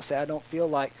individuals, "I don't feel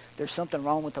like there's something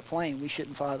wrong with the plane. We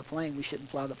shouldn't fly the plane. We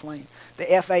shouldn't fly the plane."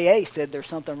 The FAA said there's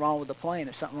something wrong with the plane.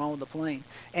 There's something wrong with the plane.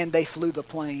 And they flew the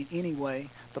plane anyway.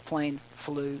 The plane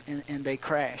flew and they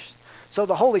crashed. So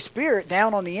the Holy Spirit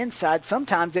down on the inside,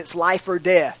 sometimes it's life or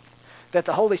death. That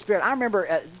the Holy Spirit, I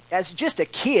remember as just a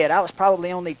kid, I was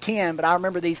probably only 10, but I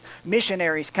remember these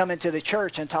missionaries coming to the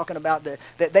church and talking about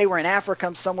that they were in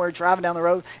Africa somewhere driving down the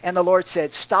road, and the Lord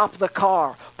said, "Stop the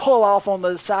car, pull off on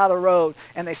the side of the road."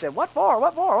 And they said, "What for?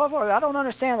 What for? What for?" "I don't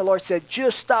understand." The Lord said,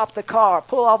 "Just stop the car,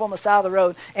 pull off on the side of the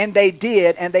road." And they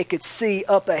did, and they could see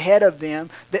up ahead of them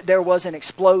that there was an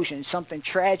explosion. Something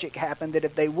tragic happened that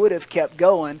if they would have kept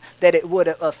going, that it would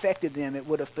have affected them. It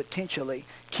would have potentially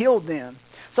killed them.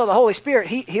 So the Holy Spirit,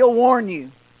 he'll warn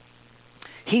you.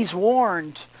 He's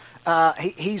warned.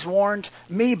 He's warned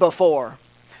me before,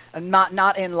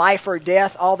 not in life or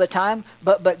death all the time,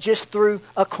 but just through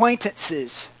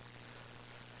acquaintances.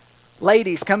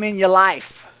 Ladies come in your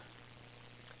life,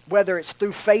 whether it's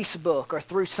through Facebook or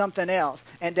through something else,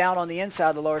 and down on the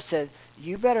inside, the Lord said,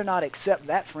 "You better not accept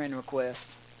that friend request.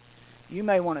 You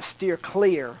may want to steer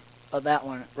clear of that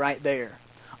one right there."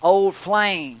 Old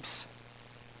flames.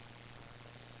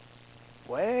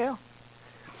 Well,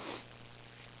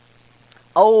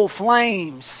 old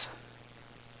flames,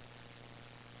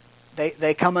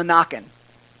 they come a-knocking.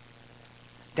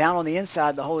 Down on the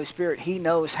inside, the Holy Spirit, he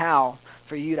knows how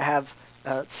for you to have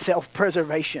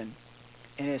self-preservation.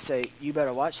 And he'll say, "You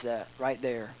better watch that right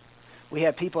there." We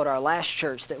had people at our last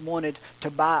church that wanted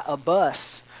to buy a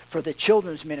bus for the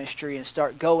children's ministry and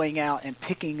start going out and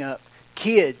picking up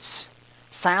kids.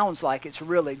 Sounds like it's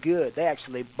really good. They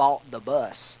actually bought the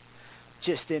bus.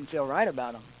 Just didn't feel right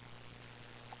about them.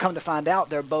 Come to find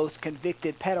out, they're both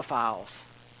convicted pedophiles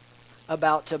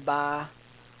about to buy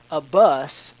a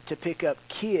bus to pick up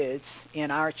kids in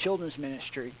our children's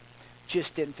ministry.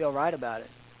 Just didn't feel right about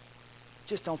it.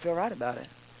 Just don't feel right about it.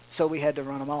 So we had to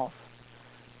run them off.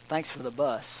 "Thanks for the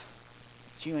bus,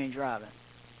 but you ain't driving.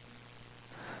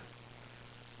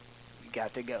 You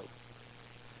got to go."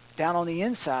 Down on the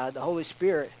inside, the Holy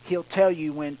Spirit, he'll tell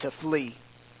you when to flee.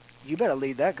 "You better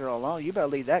leave that girl alone. You better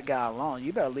leave that guy alone.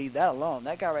 You better leave that alone.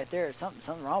 That guy right there,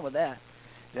 something wrong with that.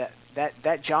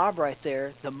 That job right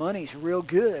there, the money's real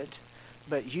good,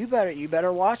 but you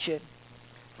better watch it."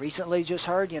 Recently just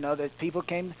heard, that people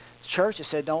came to church and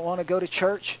said, "Don't want to go to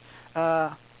church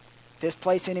this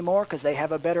place anymore because they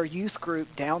have a better youth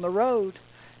group down the road.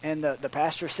 And the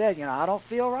pastor said, I don't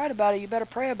feel right about it. You better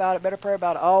pray about it. Better pray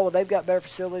about it. Oh, well, they've got better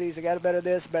facilities. They got a better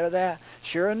this, better that.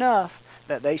 Sure enough,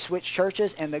 that they switch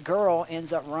churches, and the girl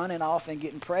ends up running off and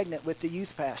getting pregnant with the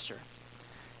youth pastor.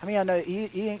 I mean, I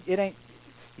know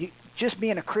just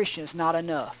being a Christian is not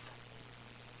enough.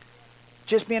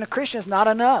 Just being a Christian is not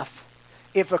enough.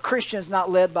 If a Christian is not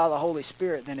led by the Holy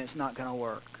Spirit, then it's not going to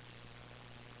work.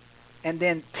 And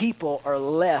then people are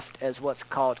left as what's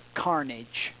called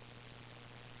carnage.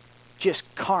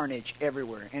 Just carnage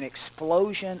everywhere. An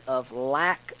explosion of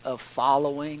lack of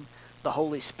following the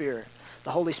Holy Spirit.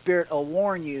 The Holy Spirit will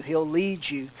warn you. He'll lead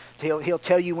you. He'll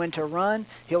tell you when to run.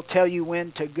 He'll tell you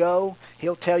when to go.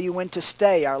 He'll tell you when to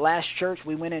stay. Our last church,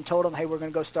 we went and told them, hey, we're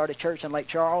going to go start a church in Lake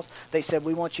Charles. They said,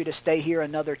 we want you to stay here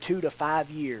another 2 to 5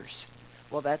 years.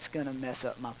 Well, that's going to mess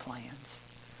up my plans.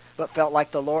 But felt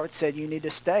like the Lord said, you need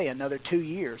to stay another 2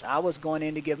 years. I was going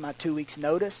in to give my 2 weeks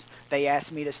notice. They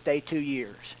asked me to stay 2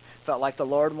 years. Felt like the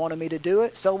Lord wanted me to do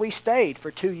it, so we stayed for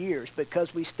 2 years.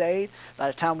 Because we stayed, by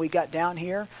the time we got down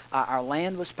here, our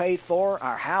land was paid for,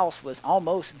 our house was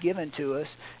almost given to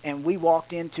us, and we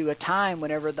walked into a time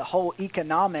whenever the whole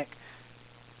economic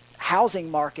housing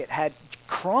market had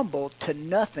crumbled to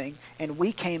nothing, and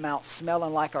we came out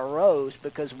smelling like a rose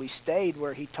because we stayed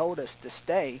where He told us to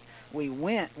stay. We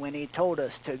went when He told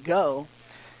us to go.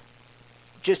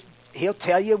 Just, He'll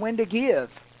tell you when to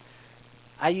give.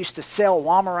 I used to sell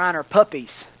Weimaraner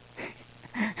puppies.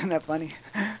 Isn't that funny?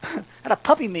 At a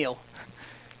puppy meal.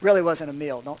 Really wasn't a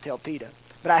meal. Don't tell PETA.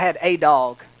 But I had a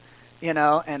dog, and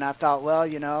I thought, well,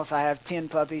 if I have 10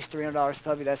 puppies, $300 a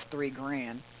puppy, that's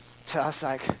 $3,000. So I was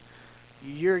like,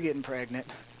 you're getting pregnant.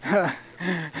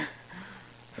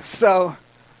 So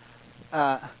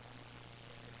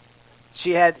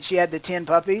she had the 10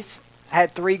 puppies. I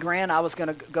had $3,000. I was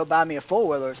going to go buy me a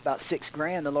four-wheeler. It's about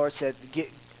 $6,000. The Lord said,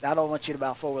 I don't want you to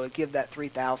buy a four-wheeler. Give that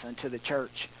 $3,000 to the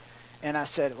church. And I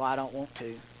said, well, I don't want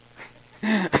to.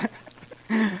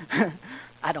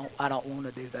 I don't want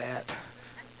to do that.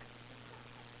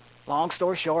 Long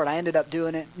story short, I ended up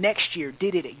doing it. Next year,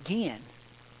 did it again.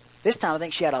 This time I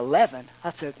think she had 11.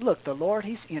 I said, look, the Lord,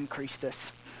 He's increased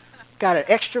us. Got an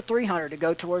extra $300 to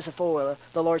go towards the four-wheeler.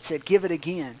 The Lord said, give it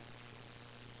again.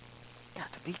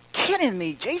 Got to be kidding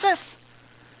me, Jesus.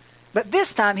 But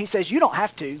this time He says, you don't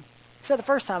have to. He said the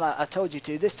first time I told you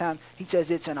to. This time He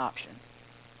says it's an option.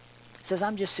 He says,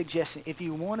 I'm just suggesting if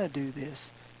you want to do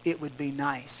this, it would be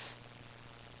nice.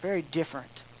 Very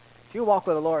different. If you walk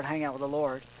with the Lord, hang out with the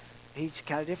Lord, He's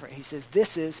kind of different. He says,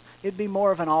 it'd be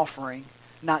more of an offering,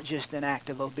 not just an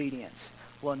act of obedience.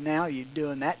 Well, now you're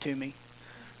doing that to me.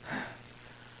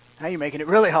 Now you're making it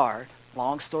really hard.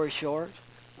 Long story short,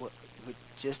 we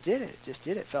just did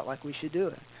it. Felt like we should do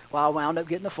it. Well, I wound up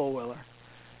getting the four-wheeler.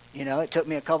 It took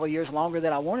me a couple of years longer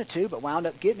than I wanted to, but wound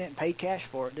up getting it and paid cash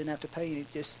for it. Didn't have to pay any.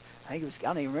 I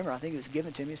don't even remember. I think it was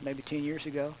given to me. It's maybe 10 years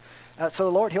ago. So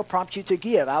the Lord, He'll prompt you to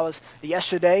give. I was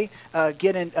yesterday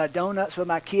getting donuts with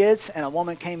my kids, and a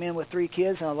woman came in with 3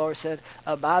 kids, and the Lord said,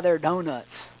 buy their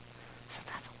donuts. I said,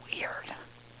 that's weird.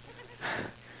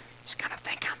 Just kind of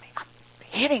think I'm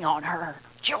hitting on her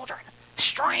children.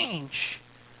 Strange.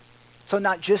 So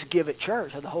not just give at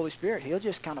church or the Holy Spirit. He'll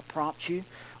just kind of prompt you.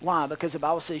 Why? Because the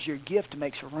Bible says your gift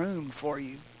makes room for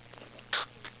you.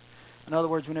 In other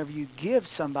words, whenever you give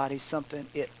somebody something,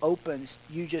 it opens.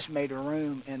 You just made a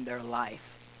room in their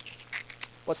life.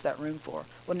 What's that room for?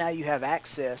 Well, now you have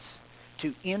access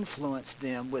to influence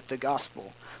them with the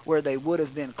gospel, where they would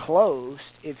have been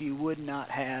closed if you would not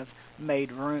have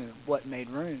made room. What made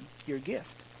room? Your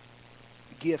gift.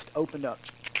 The gift opened up.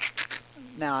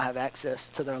 Now I have access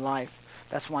to their life.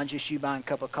 That's why just you buying a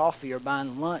cup of coffee or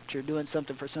buying lunch or doing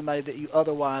something for somebody that you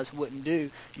otherwise wouldn't do,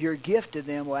 your gift to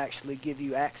them will actually give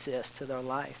you access to their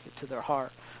life, to their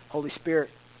heart. Holy Spirit,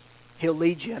 He'll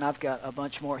lead you, and I've got a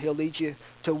bunch more. He'll lead you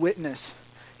to witness.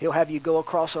 He'll have you go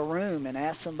across a room and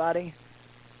ask somebody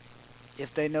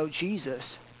if they know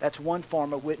Jesus. That's one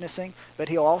form of witnessing, but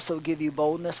He'll also give you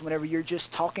boldness whenever you're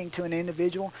just talking to an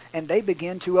individual and they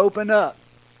begin to open up.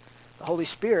 The Holy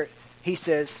Spirit, He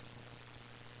says,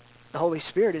 the Holy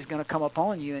Spirit is going to come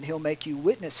upon you, and He'll make you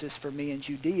witnesses for me in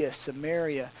Judea,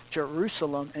 Samaria,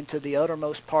 Jerusalem, and to the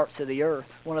uttermost parts of the earth.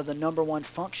 One of the number one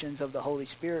functions of the Holy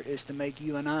Spirit is to make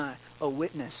you and I a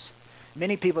witness.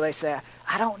 Many people, they say,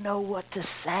 I don't know what to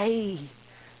say.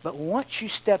 But once you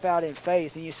step out in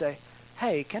faith and you say,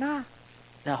 hey, can I?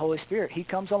 The Holy Spirit, He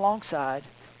comes alongside.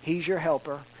 He's your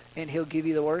helper. And He'll give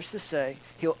you the words to say.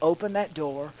 He'll open that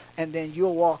door, and then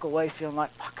you'll walk away feeling like,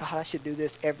 oh, God, I should do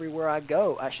this everywhere I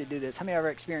go. I should do this. How many ever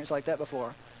experienced like that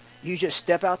before? You just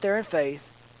step out there in faith.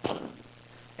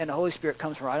 And the Holy Spirit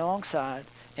comes right alongside.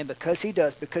 And because he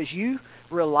does, because you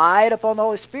relied upon the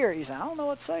Holy Spirit, you say, I don't know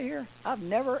what to say here. I've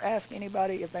never asked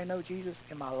anybody if they know Jesus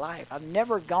in my life. I've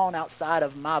never gone outside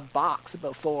of my box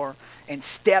before and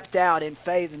stepped out in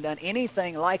faith and done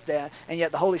anything like that. And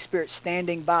yet the Holy Spirit's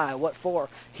standing by. What for?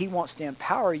 He wants to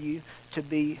empower you to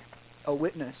be a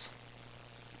witness.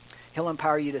 He'll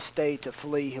empower you to stay, to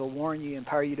flee. He'll warn you,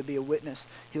 empower you to be a witness.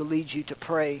 He'll lead you to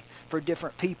pray for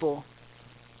different people.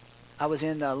 I was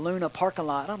in the Luna parking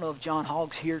lot. I don't know if John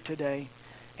Hogg's here today.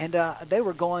 And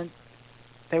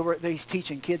he's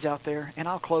teaching kids out there. And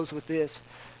I'll close with this.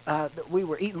 We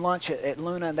were eating lunch at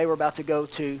Luna, and they were about to go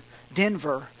to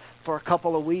Denver for a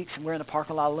couple of weeks. And we're in the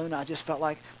parking lot of Luna. I just felt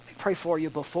like, pray for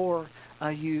you before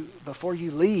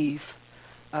you leave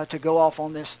to go off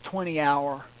on this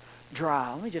 20-hour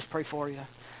drive. Let me just pray for you.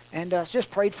 And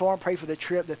just prayed for them, prayed for the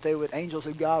trip, that angels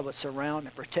of God would surround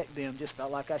and protect them. Just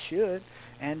felt like I should.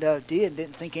 And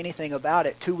didn't think anything about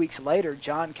it. 2 weeks later,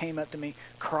 John came up to me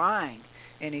crying.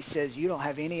 And he says, you don't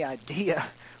have any idea.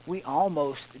 We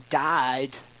almost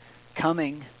died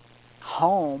coming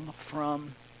home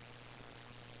from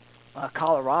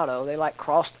Colorado. They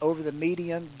crossed over the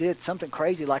median, did something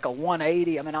crazy like a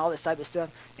 180. I mean, all this type of stuff.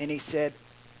 And he said,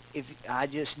 I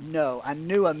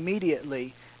knew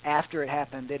immediately after it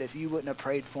happened that if you wouldn't have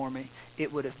prayed for me,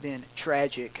 it would have been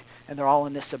tragic. And they're all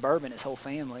in this Suburban, his whole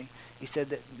family. He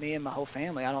said that me and my whole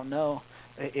family, I don't know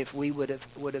if we would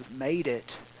have made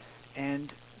it.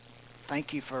 And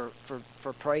thank you for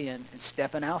praying and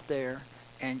stepping out there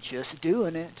and just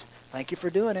doing it. Thank you for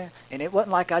doing it. And it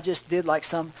wasn't like I just did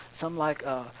some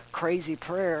crazy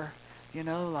prayer,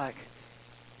 like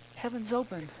heaven's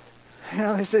open.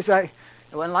 It's like,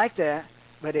 it wasn't like that,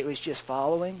 but it was just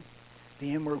following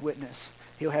the inward witness.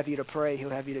 He'll have you to pray. He'll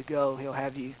have you to go. He'll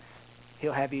have you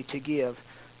to give.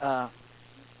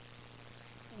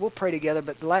 We'll pray together,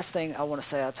 but the last thing I want to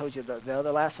say, I told you the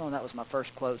other last one, that was my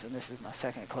first closing. This is my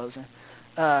second closing.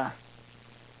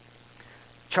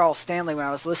 Charles Stanley, when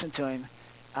I was listening to him,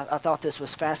 I thought this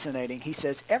was fascinating. He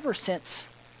says, ever since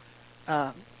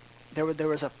he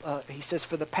says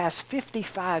for the past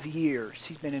 55 years,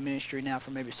 he's been in ministry now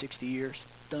for maybe 60 years,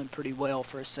 done pretty well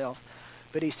for himself.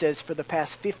 But he says for the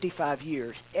past 55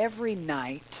 years, every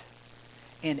night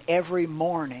and every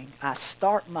morning, I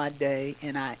start my day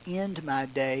and I end my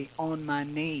day on my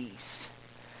knees.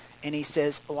 And he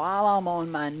says, while I'm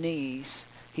on my knees,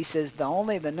 he says,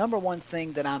 the number one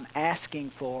thing that I'm asking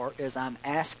for is I'm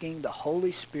asking the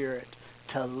Holy Spirit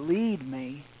to lead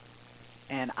me,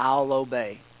 and I'll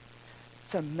obey.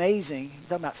 It's amazing. He's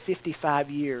talking about 55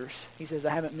 years. He says,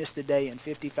 I haven't missed a day in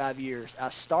 55 years. I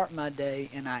start my day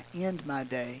and I end my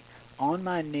day on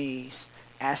my knees,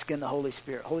 asking the Holy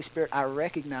Spirit, Holy Spirit, I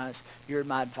recognize you're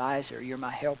my advisor, you're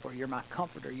my helper, you're my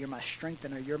comforter, you're my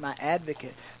strengthener, you're my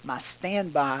advocate, my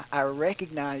standby. I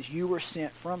recognize you were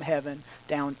sent from heaven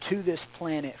down to this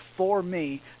planet for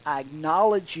me. I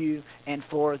acknowledge you, and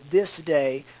for this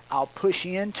day, I'll push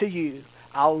into you.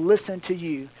 I'll listen to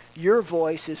you. Your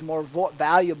voice is more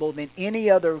valuable than any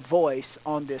other voice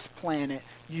on this planet.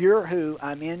 You're who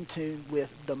I'm in tune with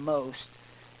the most,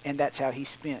 and that's how he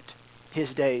spent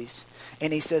his days.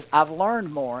 And he says, I've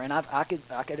learned more, and I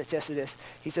could attest to this.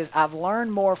 He says, I've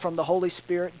learned more from the Holy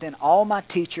Spirit than all my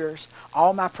teachers,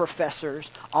 all my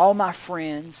professors, all my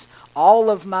friends, all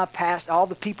of my past, all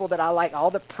the people that I like, all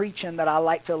the preaching that I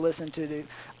like to listen to.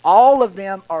 All of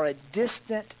them are a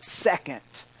distant second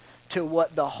to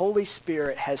what the Holy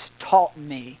Spirit has taught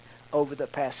me over the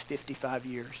past 55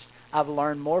 years. I've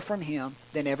learned more from him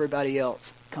than everybody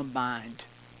else combined,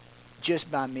 just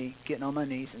by me getting on my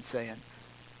knees and saying,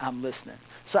 I'm listening.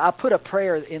 So I put a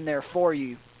prayer in there for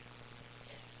you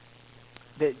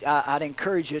that I'd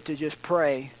encourage you to just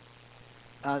pray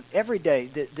every day,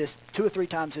 this 2 or 3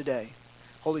 times a day.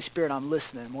 Holy Spirit, I'm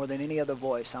listening more than any other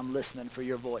voice. I'm listening for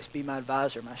your voice. Be my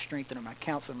advisor, my strengthener, my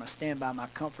counselor, my standby, my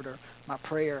comforter, my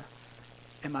prayer,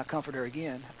 and my comforter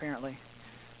again, apparently.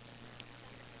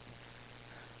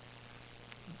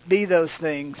 Be those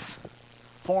things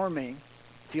for me.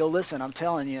 If you'll listen, I'm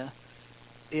telling you,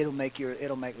 it'll make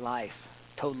life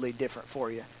totally different for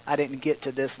you. I didn't get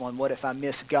to this one. What if I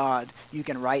miss God? You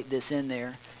can write this in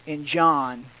there. In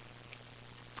John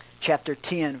chapter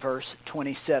 10, verse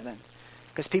 27.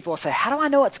 Because people will say, how do I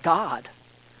know it's God?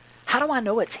 How do I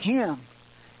know it's him?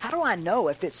 How do I know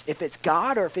if it's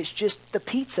God or if it's just the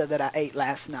pizza that I ate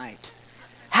last night?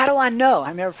 How do I know?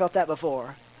 I've never felt that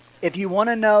before. If you want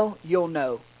to know, you'll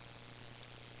know.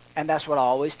 And that's what I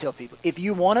always tell people. If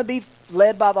you want to be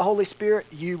led by the Holy Spirit,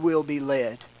 you will be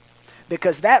led.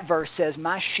 Because that verse says,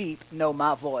 my sheep know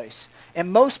my voice.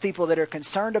 And most people that are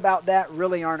concerned about that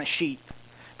really aren't a sheep.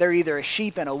 They're either a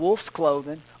sheep in a wolf's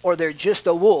clothing or they're just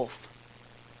a wolf.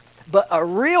 But a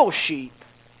real sheep,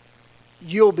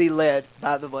 you'll be led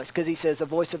by the voice. Because he says, the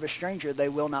voice of a stranger they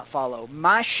will not follow.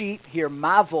 My sheep hear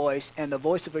my voice, and the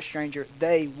voice of a stranger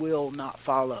they will not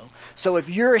follow. So if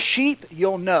you're a sheep,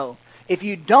 you'll know. If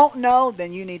you don't know,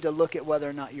 then you need to look at whether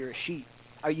or not you're a sheep.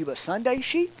 Are you a Sunday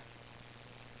sheep?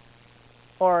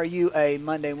 Or are you a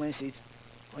Monday, Wednesday,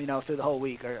 through the whole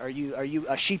week? Or are you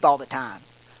a sheep all the time?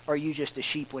 Or are you just a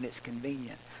sheep when it's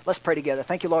convenient? Let's pray together.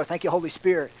 Thank you, Lord. Thank you, Holy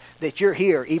Spirit, that you're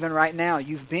here even right now.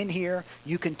 You've been here.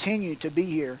 You continue to be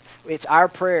here. It's our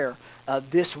prayer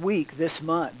this week, this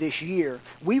month, this year.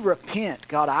 We repent.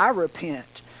 God, I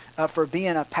repent for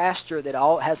being a pastor that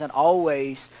hasn't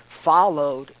always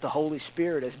followed the Holy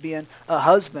Spirit, as being a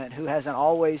husband who hasn't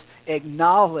always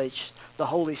acknowledged the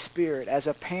Holy Spirit, as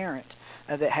a parent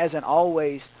that hasn't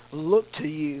always looked to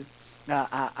you.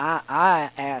 I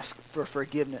ask for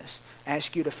forgiveness.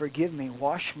 Ask you to forgive me,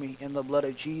 wash me in the blood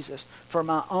of Jesus for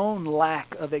my own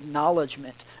lack of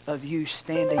acknowledgement of you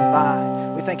standing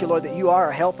by. We thank you, Lord, that you are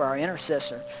our helper, our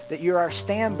intercessor, that you're our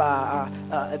standby,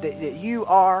 that you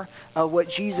are what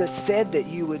Jesus said that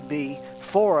you would be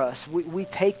for us. We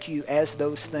take you as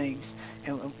those things,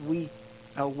 and we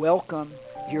welcome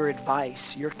your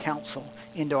advice, your counsel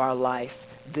into our life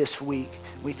this week.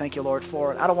 We thank you, Lord,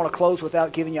 for it. I don't want to close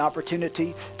without giving you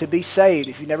opportunity to be saved.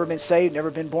 If you've never been saved, never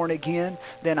been born again,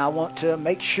 then I want to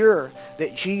make sure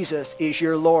that Jesus is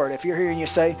your Lord. If you're here and you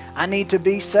say, I need to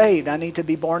be saved, I need to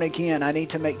be born again, I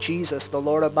need to make Jesus the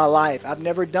Lord of my life. I've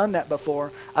never done that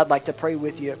before. I'd like to pray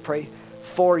with you, pray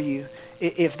for you.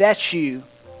 If that's you,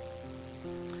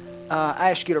 I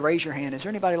ask you to raise your hand. Is there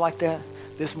anybody like that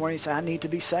this morning? You say, I need to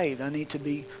be saved. I need to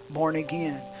be born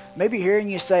again. Maybe you're here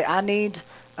and you say,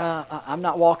 I'm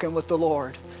not walking with the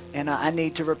Lord, and I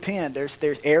need to repent.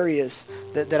 There's areas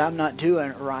that I'm not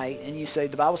doing right. And you say,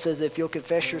 the Bible says that if you'll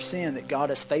confess your sin, that God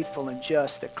is faithful and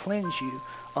just to cleanse you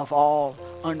of all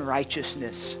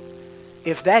unrighteousness.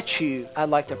 If that's you, I'd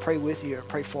like to pray with you or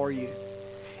pray for you.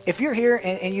 If you're here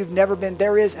and you've never been,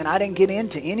 and I didn't get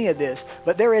into any of this,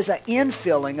 but there is an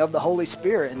infilling of the Holy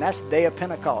Spirit, and that's the day of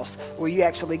Pentecost, where you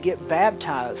actually get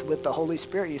baptized with the Holy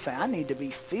Spirit. You say, I need to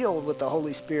be filled with the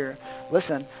Holy Spirit.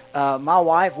 Listen, my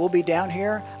wife will be down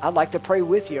here. I'd like to pray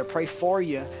with you or pray for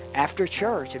you after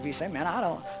church. If you say, man,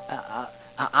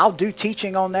 I'll do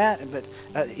teaching on that, but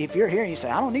if you're here and you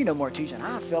say, I don't need no more teaching,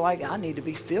 I feel like I need to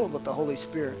be filled with the Holy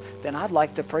Spirit, then I'd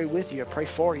like to pray with you or pray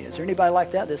for you. Is there anybody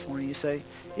like that this morning? You say,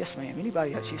 yes, ma'am.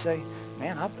 Anybody else? You say,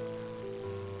 man,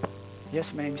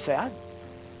 yes, ma'am. You say,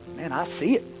 I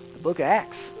see it. The book of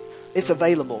Acts. It's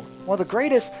available. One of the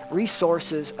greatest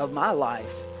resources of my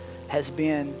life has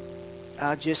been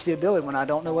just the ability, when I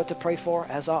don't know what to pray for,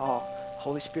 as I ought,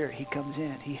 Holy Spirit, He comes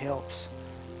in. He helps.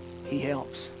 He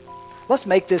helps. Let's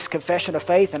make this confession of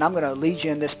faith, and I'm going to lead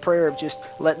you in this prayer of just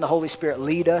letting the Holy Spirit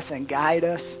lead us and guide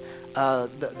us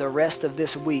the rest of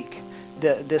this week,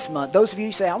 this month. Those of you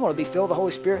who say, I want to be filled with the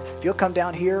Holy Spirit, if you'll come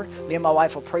down here, me and my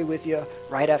wife will pray with you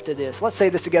right after this. Let's say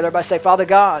this together. Everybody say, Father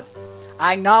God,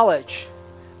 I acknowledge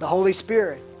the Holy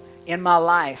Spirit in my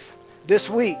life. This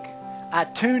week, I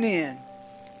tune in.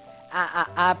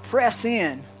 I press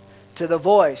in to the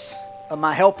voice of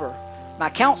my helper, my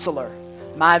counselor,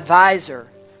 my advisor,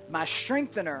 my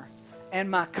strengthener,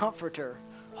 and my comforter.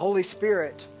 Holy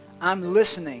Spirit, I'm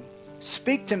listening.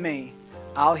 Speak to me.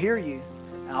 I'll hear you.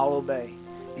 I'll obey.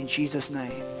 In Jesus'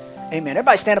 name, amen.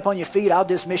 Everybody stand up on your feet. I'll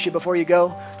dismiss you before you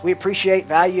go. We appreciate,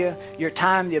 value your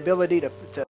time, the ability to